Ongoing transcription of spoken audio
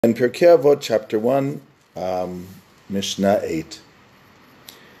In Pirkei Avot, chapter 1, Mishnah 8.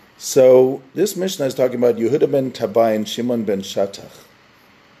 So this Mishnah is talking about Yehuda ben Tabai and Shimon ben Shatach.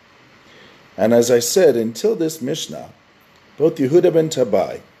 And as I said, until this Mishnah, both Yehuda ben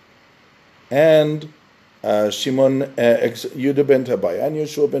Tabai and Yehuda ben Tabai and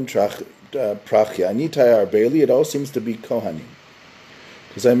Yeshua ben Prachia and Nitai HaArbeli, it all seems to be Kohanim.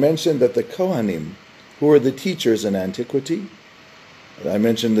 Because I mentioned that the Kohanim, who were the teachers in antiquity, I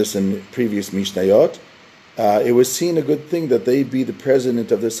mentioned this in previous Mishnayot, it was seen a good thing that they be the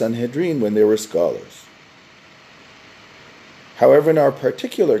president of the Sanhedrin when they were scholars. However, in our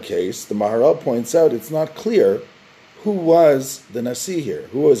particular case, the Maharal points out it's not clear who was the Nasi here,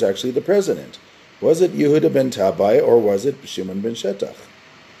 who was actually the president. Was it Yehuda ben Tabai or was it Shimon ben Shatach?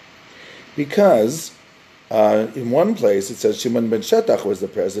 Because in one place it says Shimon ben Shatach was the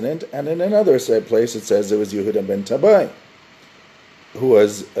president, and in another place it says it was Yehuda ben Tabai who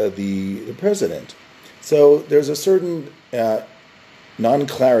was the president. So there's a certain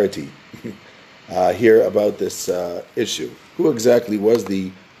non-clarity here about this issue. Who exactly was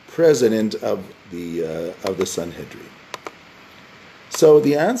the president of the Sanhedrin? So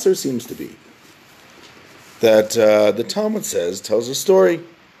the answer seems to be that the Talmud tells a story.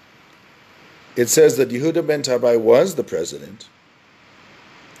 It says that Yehuda ben Tabai was the president.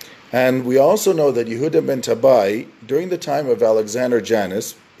 And we also know that Yehuda ben Tabai, during the time of Alexander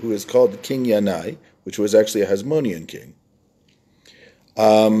Janus, who is called King Yanai, which was actually a Hasmonean king,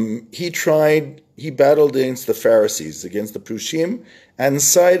 he battled against the Pharisees, against the Prushim, and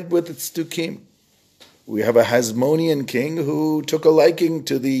sided with the Tzdukim. We have a Hasmonean king who took a liking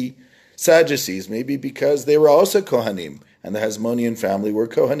to the Sadducees, maybe because they were also Kohanim, and the Hasmonean family were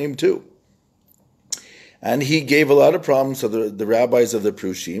Kohanim too. And he gave a lot of problems to the rabbis of the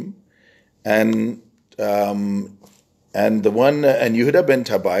Prushim, and Yehuda ben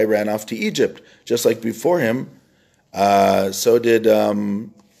Tabai ran off to Egypt, just like before him. So did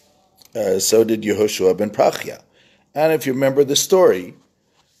Yehoshua ben Prachia. And if you remember the story,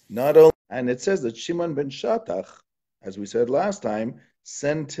 and it says that Shimon ben Shatach, as we said last time,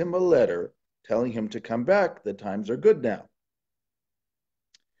 sent him a letter telling him to come back. The times are good now.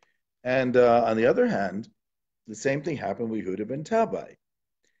 And on the other hand, the same thing happened with Yehuda ben Tabai.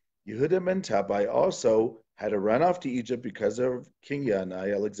 Yehuda ben Tabai also had to run off to Egypt because of King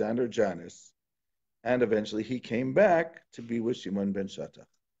Yanai, Alexander Janus, and eventually he came back to be with Shimon ben Shatach.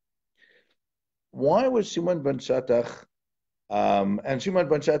 Why was Shimon ben Shatach, and Shimon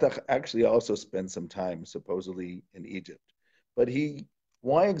ben Shatach actually also spent some time supposedly in Egypt, but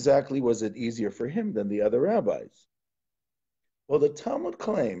why exactly was it easier for him than the other rabbis? Well, the Talmud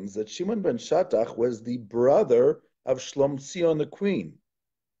claims that Shimon ben Shatach was the brother of Shlom Tzion, the queen.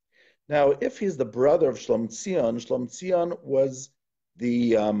 Now, if he's the brother of Shlom Tzion was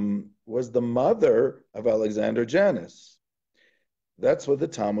the mother of Alexander Janus. That's what the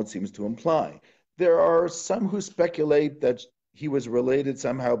Talmud seems to imply. There are some who speculate that he was related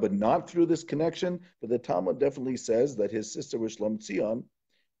somehow, but not through this connection. But the Talmud definitely says that his sister was Shlom Tzion.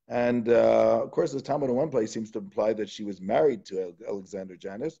 And of course, the Talmud in one place seems to imply that she was married to Alexander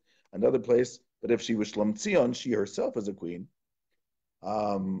Janus. Another place, but if she was Shlom Tzion, she herself is a queen.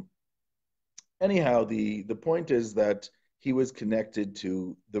 Anyhow, the point is that he was connected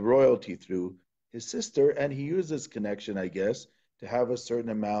to the royalty through his sister, and he used this connection, I guess, to have a certain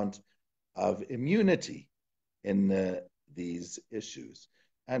amount of immunity in these issues.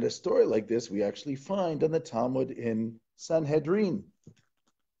 And a story like this we actually find in the Talmud in Sanhedrin.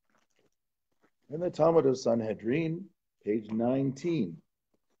 In the Talmud of Sanhedrin, page 19,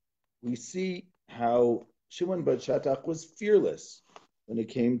 we see how Shimon ben Shatach was fearless when it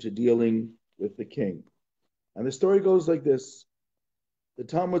came to dealing with the king. And the story goes like this. The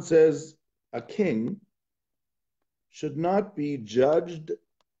Talmud says a king should not be judged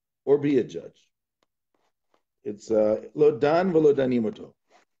or be a judge. It's lo dan v'lo danimoto.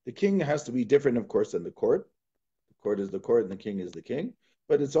 The king has to be different, of course, than the court. The court is the court and the king is the king.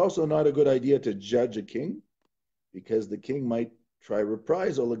 But it's also not a good idea to judge a king because the king might try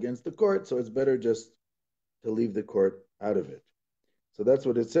reprisal against the court, so it's better just to leave the court out of it. So that's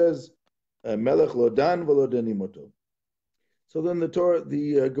what it says, melech lo dan v'lo danimoto. So then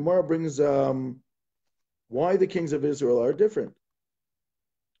the Gemara brings why the kings of Israel are different.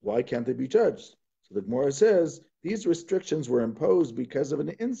 Why can't they be judged? So the Gemara says these restrictions were imposed because of an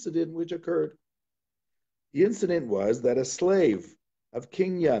incident which occurred. The incident was that a slave of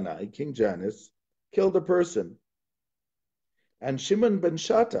King Yanai, King Janus, killed a person. And Shimon ben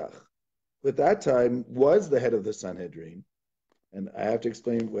Shatach, at that time, was the head of the Sanhedrin. And I have to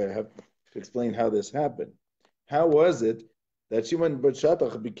explain how this happened. How was it that Shimon ben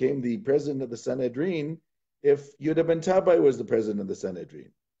Shatach became the president of the Sanhedrin if Yehuda ben Tabai was the president of the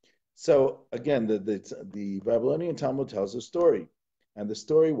Sanhedrin. So again, the Babylonian Talmud tells a story, and the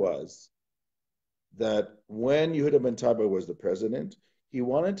story was that when Yehuda ben Tabai was the president, he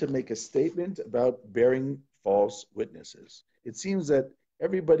wanted to make a statement about bearing false witnesses. It seems that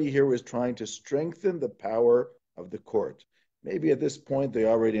everybody here was trying to strengthen the power of the court. Maybe at this point they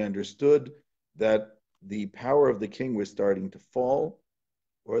already understood that the power of the king was starting to fall,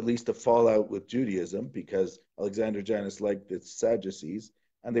 or at least to fall out with Judaism, because Alexander Janus liked the Sadducees,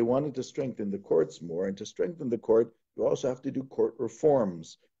 and they wanted to strengthen the courts more. And to strengthen the court, you also have to do court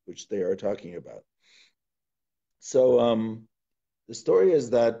reforms, which they are talking about. So the story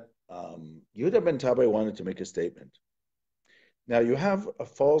is that Yehuda ben Tabai wanted to make a statement. Now you have a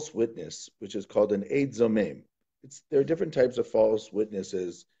false witness, which is called an Eid Zomem. There are different types of false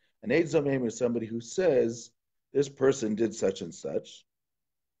witnesses. An Eid Zomem is somebody who says, this person did such and such,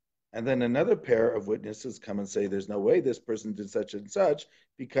 and then another pair of witnesses come and say, there's no way this person did such and such,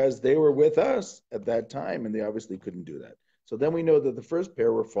 because they were with us at that time, and they obviously couldn't do that. So then we know that the first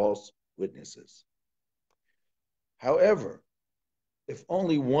pair were false witnesses. However, if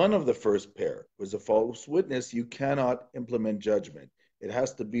only one of the first pair was a false witness, you cannot implement judgment. It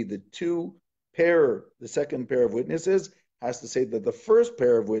has to be the second pair of witnesses has to say that the first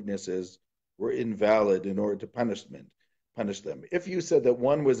pair of witnesses were invalid in order to punish them. If you said that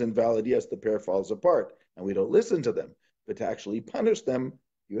one was invalid, yes, the pair falls apart and we don't listen to them. But to actually punish them,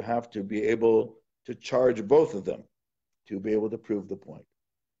 you have to be able to charge both of them to be able to prove the point.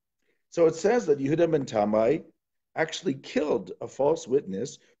 So it says that Yehuda ben Tabai actually killed a false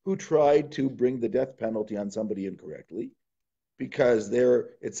witness who tried to bring the death penalty on somebody incorrectly, because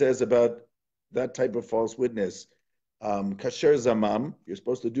it says about that type of false witness, kasher zamam, you're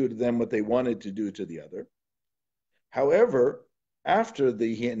supposed to do to them what they wanted to do to the other. However, after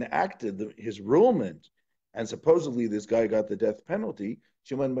he enacted his rulement, and supposedly this guy got the death penalty,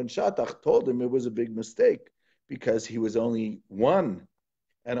 Shimon ben Shatach told him it was a big mistake, because he was only one,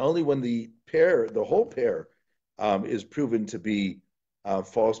 and only when the whole pair, is proven to be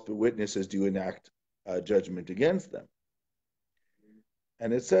false witnesses do you enact judgment against them.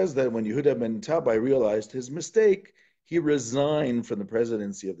 And it says that when Yehuda ben Tabai realized his mistake, he resigned from the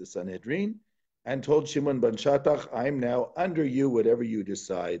presidency of the Sanhedrin and told Shimon ben Shatach, I'm now under you, whatever you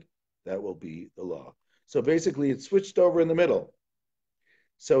decide, that will be the law. So basically it switched over in the middle.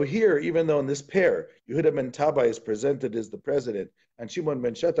 So here, even though in this pair, Yehuda ben Tabai is presented as the president and Shimon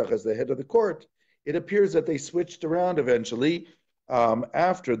ben Shatach as the head of the court, it appears that they switched around eventually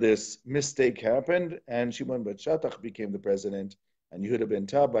after this mistake happened, and Shimon ben Shatach became the president, and Yehuda ben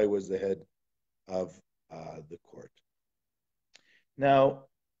Tabai was the head of the court. Now,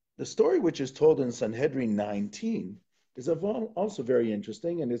 the story which is told in Sanhedrin 19 is also very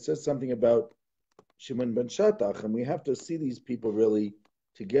interesting, and it says something about Shimon ben Shatach, and we have to see these people really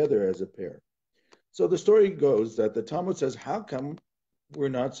together as a pair. So the story goes that the Talmud says, how come we're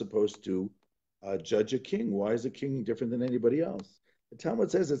not supposed to judge a king? Why is a king different than anybody else? The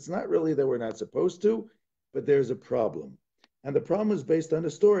Talmud says it's not really that we're not supposed to, but there's a problem. And the problem is based on a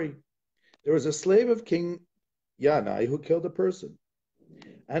story. There was a slave of King Yanai who killed a person.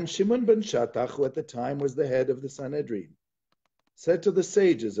 And Shimon ben Shatach, who at the time was the head of the Sanhedrin, said to the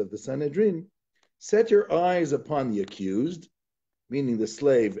sages of the Sanhedrin, set your eyes upon the accused, meaning the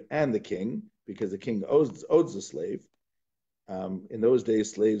slave and the king, because the king owes the slave. In those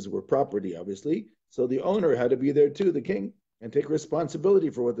days, slaves were property, obviously. So the owner had to be there too, the king, and take responsibility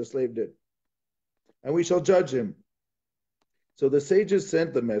for what the slave did. And we shall judge him. So the sages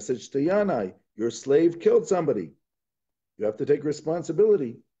sent the message to Yanai, your slave killed somebody. You have to take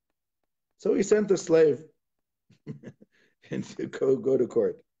responsibility. So he sent the slave to go to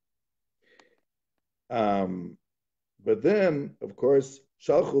court. But then, of course,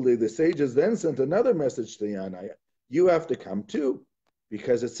 Shalchuli, the sages then sent another message to Yanai. You have to come too,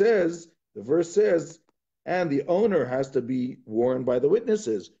 because the verse says, and the owner has to be warned by the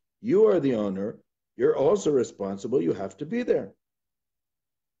witnesses. You are the owner. You're also responsible. You have to be there.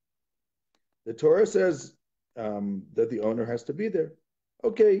 The Torah says that the owner has to be there.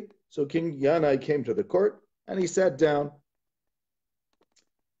 Okay, so King Yanai came to the court and he sat down.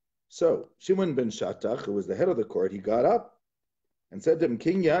 So Shimon ben Shatach, who was the head of the court, he got up and said to him,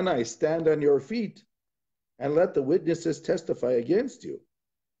 King Yanai, stand on your feet and let the witnesses testify against you.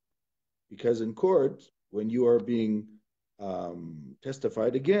 Because in court, when you are being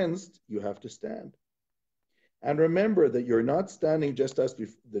testified against, you have to stand. And remember that you're not standing just as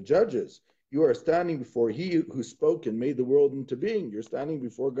the judges. You are standing before he who spoke and made the world into being. You're standing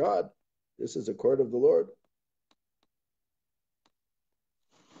before God. This is a court of the Lord.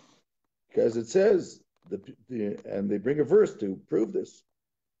 because it says, and they bring a verse to prove this.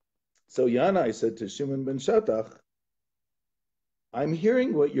 So Yanai said to Shimon ben Shatach, I'm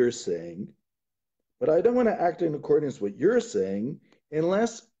hearing what you're saying, but I don't want to act in accordance with what you're saying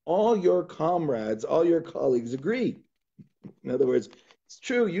unless all your comrades, all your colleagues agree. In other words, it's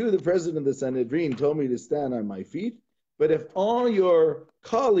true, you, the president of the Sanhedrin, told me to stand on my feet, but if all your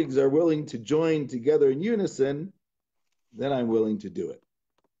colleagues are willing to join together in unison, then I'm willing to do it.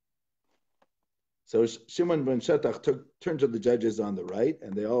 So Shimon ben Shatach turned to the judges on the right,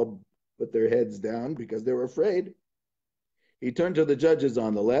 and they all put their heads down because they were afraid. He turned to the judges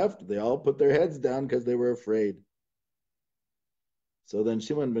on the left. They all put their heads down because they were afraid. So then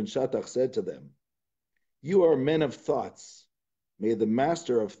Shimon ben Shatach said to them, you are men of thoughts. May the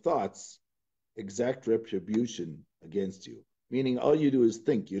master of thoughts exact retribution against you. Meaning all you do is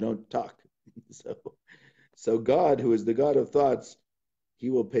think, you don't talk. So God, who is the God of thoughts, he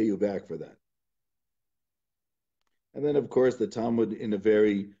will pay you back for that. And then, of course, the Talmud, in a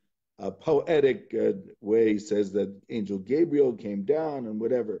very poetic way, says that Angel Gabriel came down and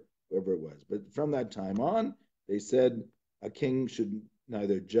whoever it was. But from that time on, they said a king should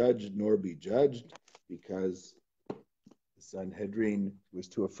neither judge nor be judged because the Sanhedrin was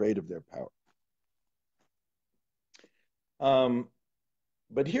too afraid of their power.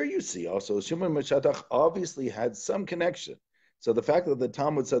 But here you see also, Shimon ben Shatach obviously had some connection. So the fact that the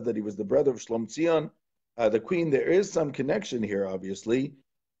Talmud said that he was the brother of Shlom Tzion, the queen, there is some connection here, obviously,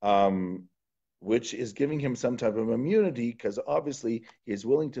 which is giving him some type of immunity because obviously he is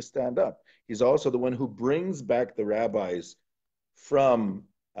willing to stand up. He's also the one who brings back the rabbis from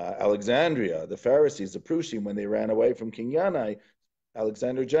Alexandria, the Pharisees, the Prushim, when they ran away from King Yanai,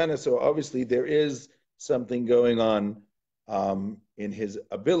 Alexander Janus. So obviously there is something going on in his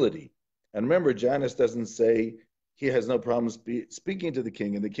ability. And remember, Janus doesn't say he has no problem speaking to the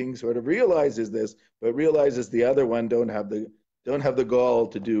king, and the king sort of realizes this, but realizes the other one don't have the gall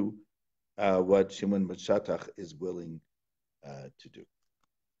to do what Shimon ben Shatach is willing to do.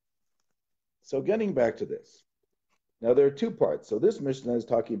 So getting back to this. Now there are two parts. So this Mishnah is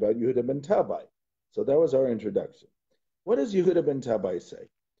talking about Yehuda ben Tabai. So that was our introduction. What does Yehuda ben Tabai say?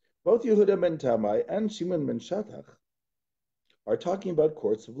 Both Yehuda ben Tabai and Shimon ben Shatach are talking about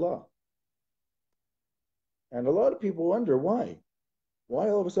courts of law. And a lot of people wonder why. Why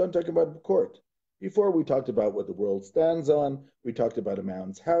all of a sudden talking about a court? Before we talked about what the world stands on, we talked about a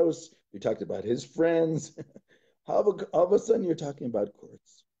man's house, we talked about his friends. All of a sudden you're talking about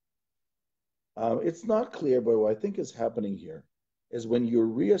courts. It's not clear, but what I think is happening here is when you're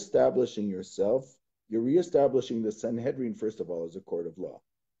reestablishing yourself, you're reestablishing the Sanhedrin, first of all, as a court of law.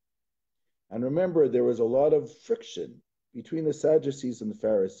 And remember, there was a lot of friction between the Sadducees and the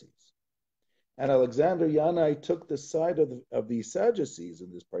Pharisees. And Alexander Yanai took the side of the Sadducees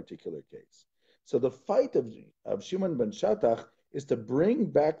in this particular case. So the fight of Shimon ben Shatach is to bring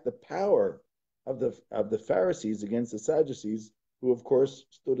back the power of the Pharisees against the Sadducees, who of course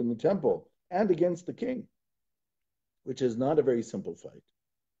stood in the temple, and against the king, which is not a very simple fight.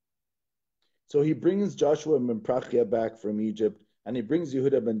 So he brings Joshua ben Prachia back from Egypt, and he brings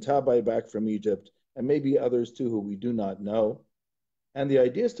Yehuda ben Tabai back from Egypt, and maybe others too who we do not know. And the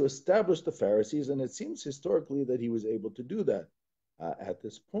idea is to establish the Pharisees, and it seems historically that he was able to do that at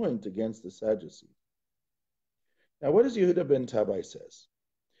this point against the Sadducees. Now, what does Yehuda ben Tabai says?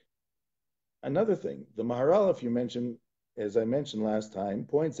 Another thing, the Maharal, if you mention, as I mentioned last time,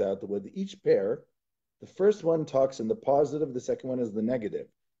 points out that with each pair, the first one talks in the positive, the second one is the negative,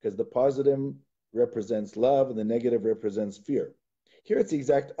 because the positive represents love and the negative represents fear. Here it's the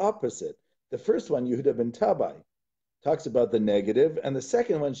exact opposite. The first one, Yehuda ben Tabai, talks about the negative, and the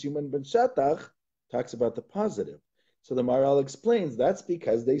second one, Shimon ben Shatach, talks about the positive. So the Maharal explains that's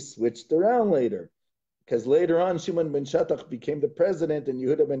because they switched around later. Because later on, Shimon ben Shatach became the president and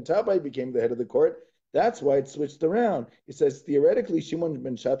Yehuda ben Tabai became the head of the court. That's why it switched around. He says, theoretically, Shimon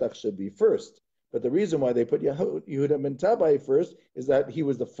ben Shatach should be first. But the reason why they put Yehuda ben Tabai first is that he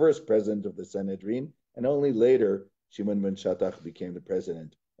was the first president of the Sanhedrin, and only later Shimon ben Shatach became the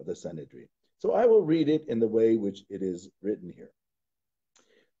president of the Sanhedrin. So I will read it in the way which it is written here.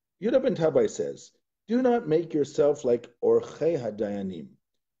 Yehuda ben Tabai says, do not make yourself like Orchei HaDayanim.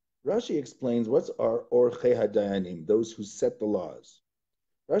 Rashi explains what's our Orchei HaDayanim, those who set the laws.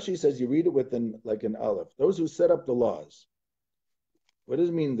 Rashi says you read it with like an aleph, those who set up the laws. What does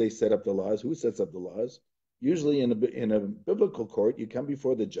it mean they set up the laws? Who sets up the laws? Usually in a biblical court, you come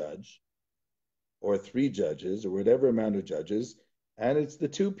before the judge, or three judges, or whatever amount of judges, and it's the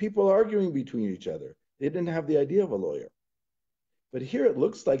two people arguing between each other. They didn't have the idea of a lawyer. But here it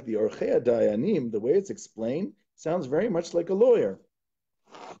looks like the Orchei HaDayanim, the way it's explained, sounds very much like a lawyer.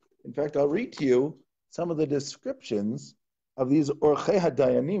 In fact, I'll read to you some of the descriptions of these Orchei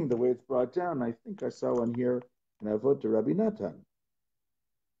HaDayanim, the way it's brought down. I think I saw one here in Avot to Rabbi Natan.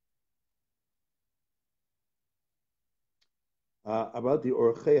 About the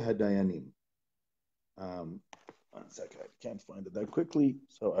Orchei HaDayanim. One second, I can't find it that quickly,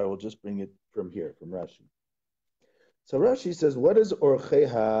 so I will just bring it from here, from Rashi. So Rashi says, what is Orchei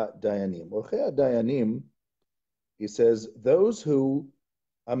HaDayanim? Orchei HaDayanim, he says, those who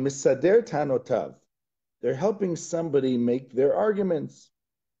misader tanotav, they're helping somebody make their arguments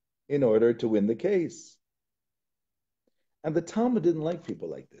in order to win the case. And the Talmud didn't like people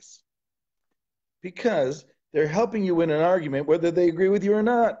like this, because they're helping you win an argument whether they agree with you or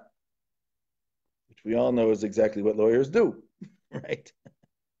not, which we all know is exactly what lawyers do, right?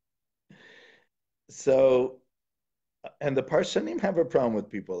 So, and the Parshanim have a problem with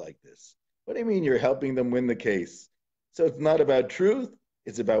people like this. What do you mean you're helping them win the case? So it's not about truth,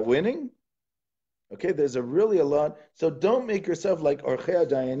 it's about winning? Okay, there's really a lot. So don't make yourself like Orchei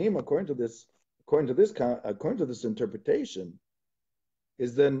HaDayanim, according to this interpretation,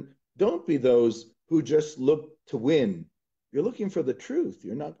 is then don't be those who just look to win. You're looking for the truth.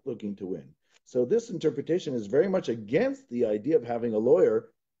 You're not looking to win. So this interpretation is very much against the idea of having a lawyer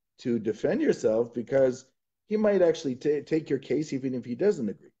to defend yourself, because he might actually take your case even if he doesn't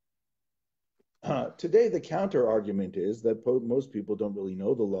agree. Today, the counter argument is that most people don't really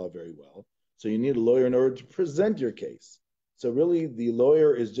know the law very well, so you need a lawyer in order to present your case. So really, the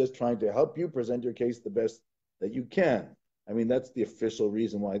lawyer is just trying to help you present your case the best that you can. I mean, that's the official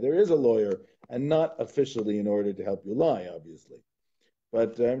reason why there is a lawyer, and not officially in order to help you lie, obviously.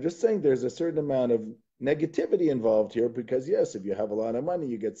 But I'm just saying there's a certain amount of negativity involved here, because yes, if you have a lot of money,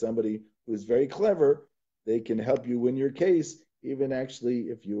 you get somebody who's very clever, they can help you win your case, even actually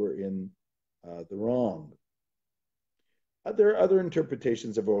if you were in the wrong. There are other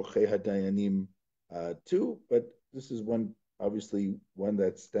interpretations of Orchei HaDayanim too, but this is one, obviously, one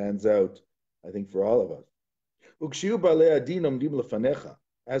that stands out, I think, for all of us.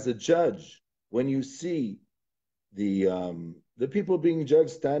 As a judge, when you see the people being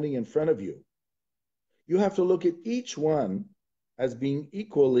judged standing in front of you, you have to look at each one as being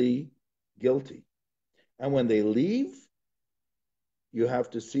equally guilty. And when they leave, you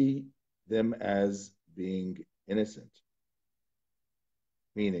have to see them as being innocent.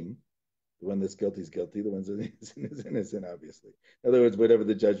 Meaning, the one that's guilty is guilty, the one that's innocent is innocent, obviously. In other words, whatever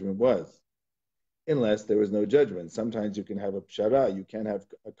the judgment was, unless there was no judgment. Sometimes you can have a pshara, you can't have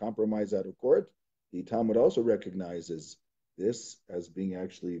a compromise out of court. The Talmud also recognizes this as being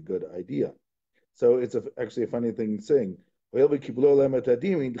actually a good idea. So it's actually a funny thing saying, Rashi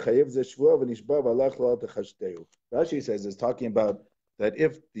says, is talking about that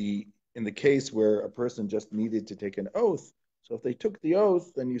if in the case where a person just needed to take an oath, so if they took the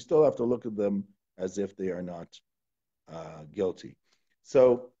oath, then you still have to look at them as if they are not guilty.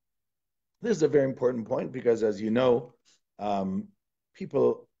 So this is a very important point, because as you know,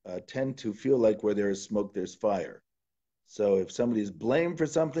 people tend to feel like where there is smoke, there's fire. So if somebody is blamed for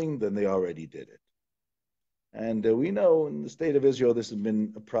something, then they already did it. And we know in the state of Israel, this has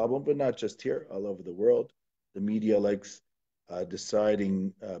been a problem, but not just here, all over the world. The media likes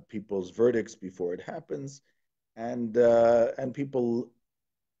deciding people's verdicts before it happens. And people,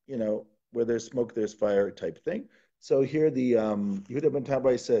 where there's smoke, there's fire type thing. So here the Yehuda ben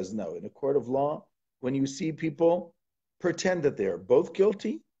Tabai says, no, in a court of law, when you see people, pretend that they are both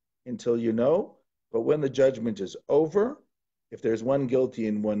guilty until you know, but when the judgment is over, if there's one guilty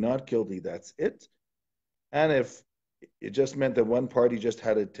and one not guilty, that's it. And if it just meant that one party just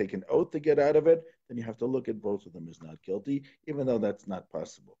had to take an oath to get out of it, then you have to look at both of them as not guilty, even though that's not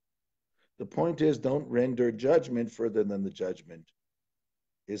possible. The point is, don't render judgment further than the judgment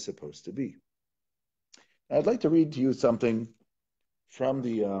is supposed to be. I'd like to read to you something from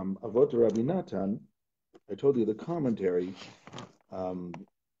the Avot Rabbi Natan. I told you the commentary from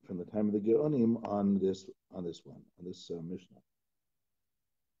the time of the Geonim on this Mishnah.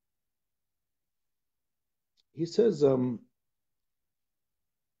 He says,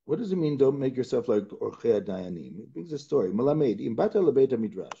 what does it mean, don't make yourself like Orchei HaDayanim? He brings a story. Malamed, im bata lebeit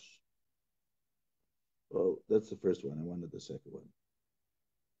midrash. Well, that's the first one. I wanted the second one.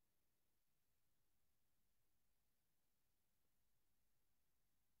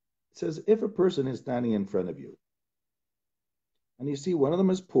 It says, if a person is standing in front of you, and you see one of them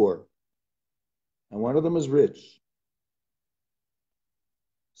is poor, and one of them is rich,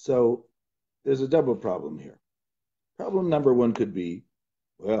 so there's a double problem here. Problem number one could be,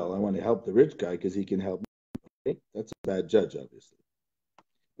 well, I want to help the rich guy because he can help me. Okay? That's a bad judge, obviously.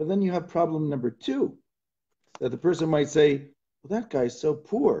 But then you have problem number two, that the person might say, well, that guy's so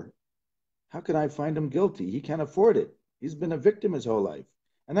poor. How can I find him guilty? He can't afford it. He's been a victim his whole life.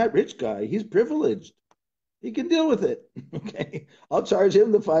 And that rich guy, he's privileged. He can deal with it. Okay. I'll charge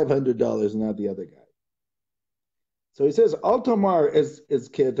him the $500, not the other guy. So he says, Al Tomar is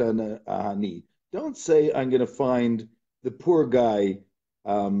ketan ahani. Don't say I'm going to find the poor guy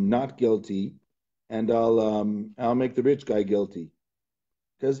not guilty, and I'll make the rich guy guilty.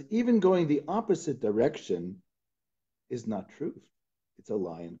 Because even going the opposite direction is not truth. It's a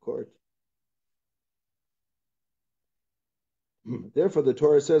lie in court. Therefore, the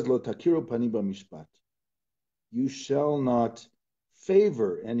Torah says, Lo takiru pani b'mishpat. You shall not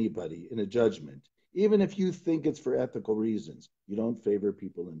favor anybody in a judgment, even if you think it's for ethical reasons. You don't favor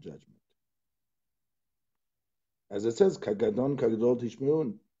people in judgment. As it says, kagadon kagadol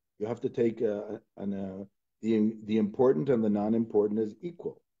tishmeun. You have to take the important and the non-important as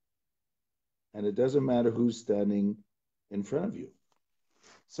equal. And it doesn't matter who's standing in front of you.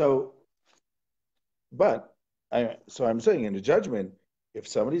 So I'm saying in a judgment, if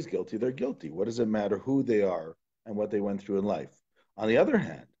somebody's guilty, they're guilty. What does it matter who they are and what they went through in life? On the other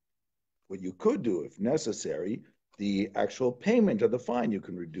hand, what you could do, if necessary, the actual payment of the fine, you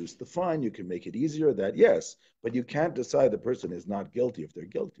can reduce the fine, you can make it easier, that yes, but you can't decide the person is not guilty if they're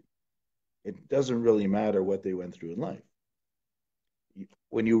guilty. It doesn't really matter what they went through in life.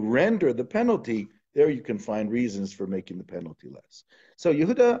 When you render the penalty, there you can find reasons for making the penalty less. So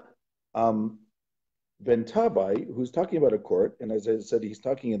Yehuda Ben Tabai, who's talking about a court, and as I said, he's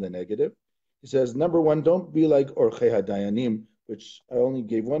talking in the negative. He says, number one, don't be like Orchei HaDayanim, which I only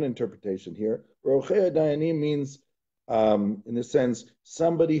gave one interpretation here. Orchei HaDayanim means, in a sense,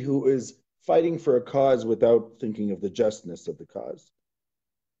 somebody who is fighting for a cause without thinking of the justness of the cause.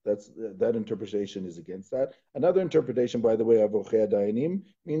 That interpretation is against that. Another interpretation, by the way, of Orchei HaDayanim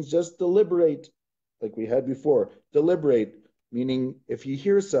means just deliberate, like we had before. Deliberate, meaning if you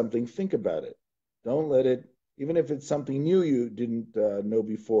hear something, think about it. Don't let it, even if it's something new you didn't know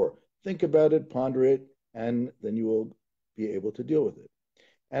before, think about it, ponder it, and then you will be able to deal with it.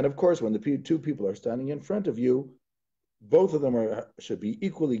 And of course, when the two people are standing in front of you, both of them should be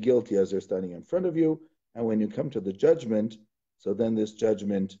equally guilty as they're standing in front of you. And when you come to the judgment, so then this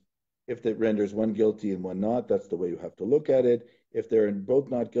judgment, if it renders one guilty and one not, that's the way you have to look at it. If they're both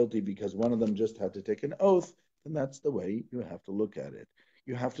not guilty because one of them just had to take an oath, then that's the way you have to look at it.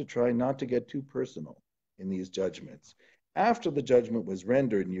 You have to try not to get too personal in these judgments. After the judgment was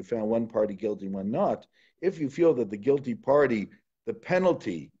rendered and you found one party guilty, one not, if you feel that the guilty party, the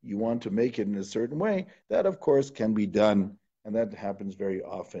penalty, you want to make it in a certain way, that of course can be done, and that happens very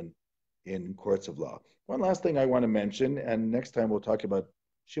often in courts of law. One last thing I want to mention, and next time we'll talk about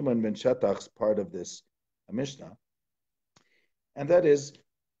Shimon ben Shatach's part of this Mishnah, and that is,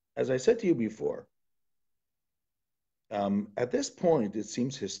 as I said to you before, at this point, it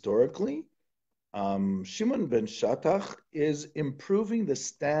seems historically, Shimon ben Shatach is improving the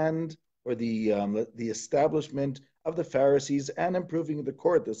stand or the establishment of the Pharisees and improving the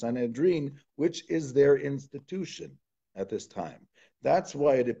court, the Sanhedrin, which is their institution at this time. That's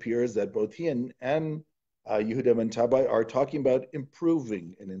why it appears that both he and Yehuda ben Tabai are talking about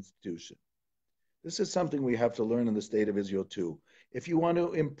improving an institution. This is something we have to learn in the state of Israel too. If you want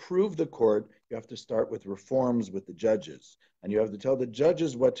to improve the court, you have to start with reforms with the judges. And you have to tell the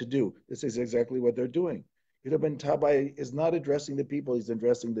judges what to do. This is exactly what they're doing. Yehuda ben Tabai is not addressing the people, he's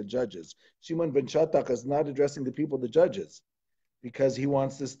addressing the judges. Shimon ben Shatach is not addressing the people, the judges, because he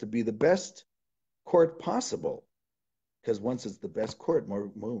wants this to be the best court possible. Because once it's the best court,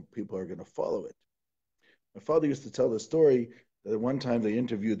 more people are going to follow it. My father used to tell the story that one time they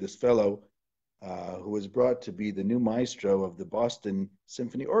interviewed this fellow who was brought to be the new maestro of the Boston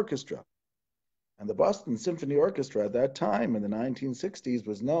Symphony Orchestra. And the Boston Symphony Orchestra at that time in the 1960s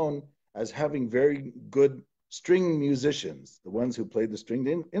was known as having very good string musicians, the ones who played the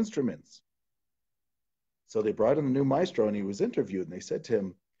stringed instruments. So they brought in the new maestro and he was interviewed and they said to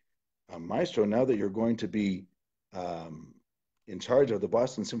him, Maestro, now that you're going to be in charge of the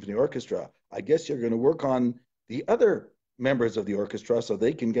Boston Symphony Orchestra, I guess you're going to work on the other members of the orchestra so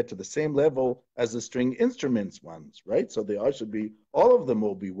they can get to the same level as the string instruments ones, right? So they all should be, all of them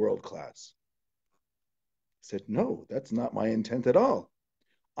will be world class. He said, no, that's not my intent at all.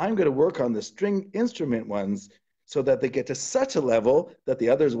 I'm going to work on the string instrument ones so that they get to such a level that the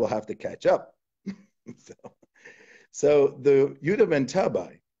others will have to catch up. So the Yehuda ben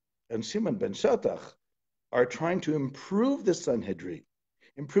Tabai and Shimon ben Shatach are trying to improve the Sanhedrin,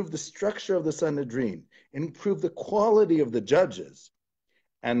 improve the structure of the Sanhedrin, improve the quality of the judges.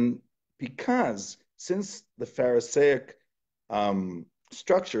 And because since the Pharisaic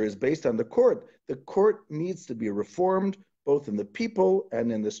structure is based on the court needs to be reformed both in the people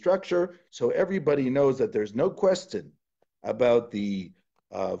and in the structure, so everybody knows that there's no question about the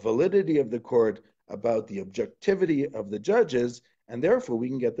validity of the court, about the objectivity of the judges, and therefore we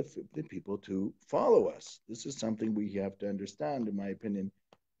can get the people to follow us. This is something we have to understand, in my opinion,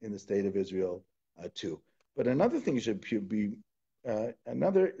 in the state of Israel too. But another thing should be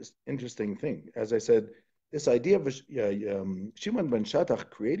another interesting thing. As I said, this idea of Shimon ben Shatach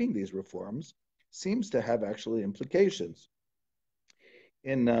creating these reforms seems to have actually implications.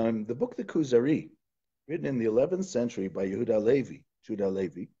 In the book The Kuzari, written in the 11th century by Judah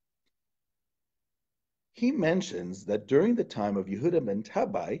Levi, he mentions that during the time of Yehuda ben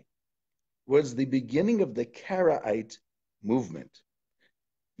Tabai was the beginning of the Karaite movement.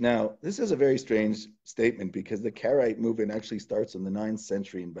 Now, this is a very strange statement because the Karaite movement actually starts in the 9th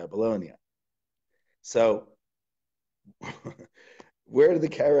century in Babylonia. So, where did the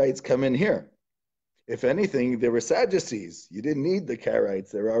Karaites come in here? If anything, there were Sadducees. You didn't need the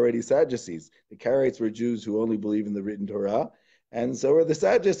Karaites. There were already Sadducees. The Karaites were Jews who only believe in the written Torah, and so were the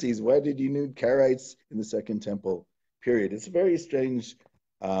Sadducees. Why did you need Karaites in the Second Temple period? It's a very strange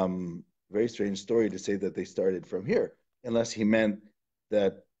story to say that they started from here, unless he meant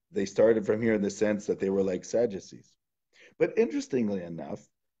that they started from here in the sense that they were like Sadducees. But interestingly enough,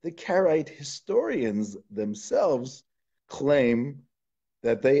 the Karaite historians themselves claim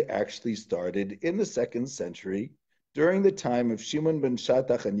that they actually started in the 2nd century during the time of Shimon ben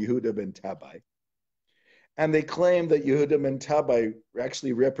Shatach and Yehuda ben Tabai. And they claim that Yehuda ben Tabai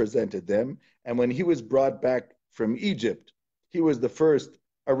actually represented them. And when he was brought back from Egypt, he was the first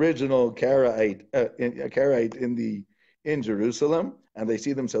original Karaite in Jerusalem. And they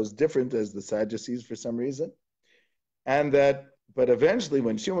see themselves different as the Sadducees for some reason. And but eventually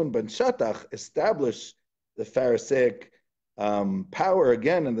when Shimon ben Shatach established the Pharisaic power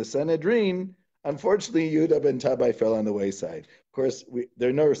again in the Sanhedrin, unfortunately, Yehuda ben Tabai fell on the wayside. Of course, there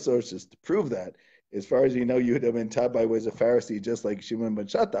are no sources to prove that. As far as you know, Yehuda ben Tabai was a Pharisee just like Shimon ben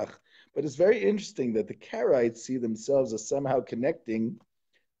Shatach. But it's very interesting that the Karaites see themselves as somehow connecting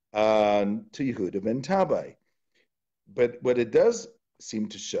to Yehuda ben Tabai. But what it does seem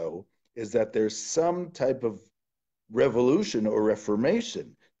to show is that there's some type of revolution or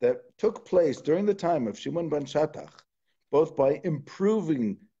reformation that took place during the time of Shimon ben Shatach, both by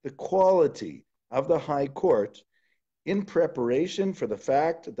improving the quality of the high court in preparation for the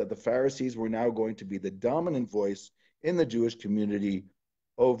fact that the Pharisees were now going to be the dominant voice in the Jewish community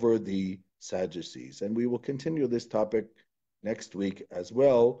over the Sadducees. And we will continue this topic next week as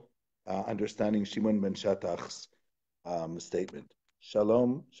well, understanding Shimon ben Shatach's statement.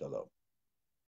 Shalom, shalom.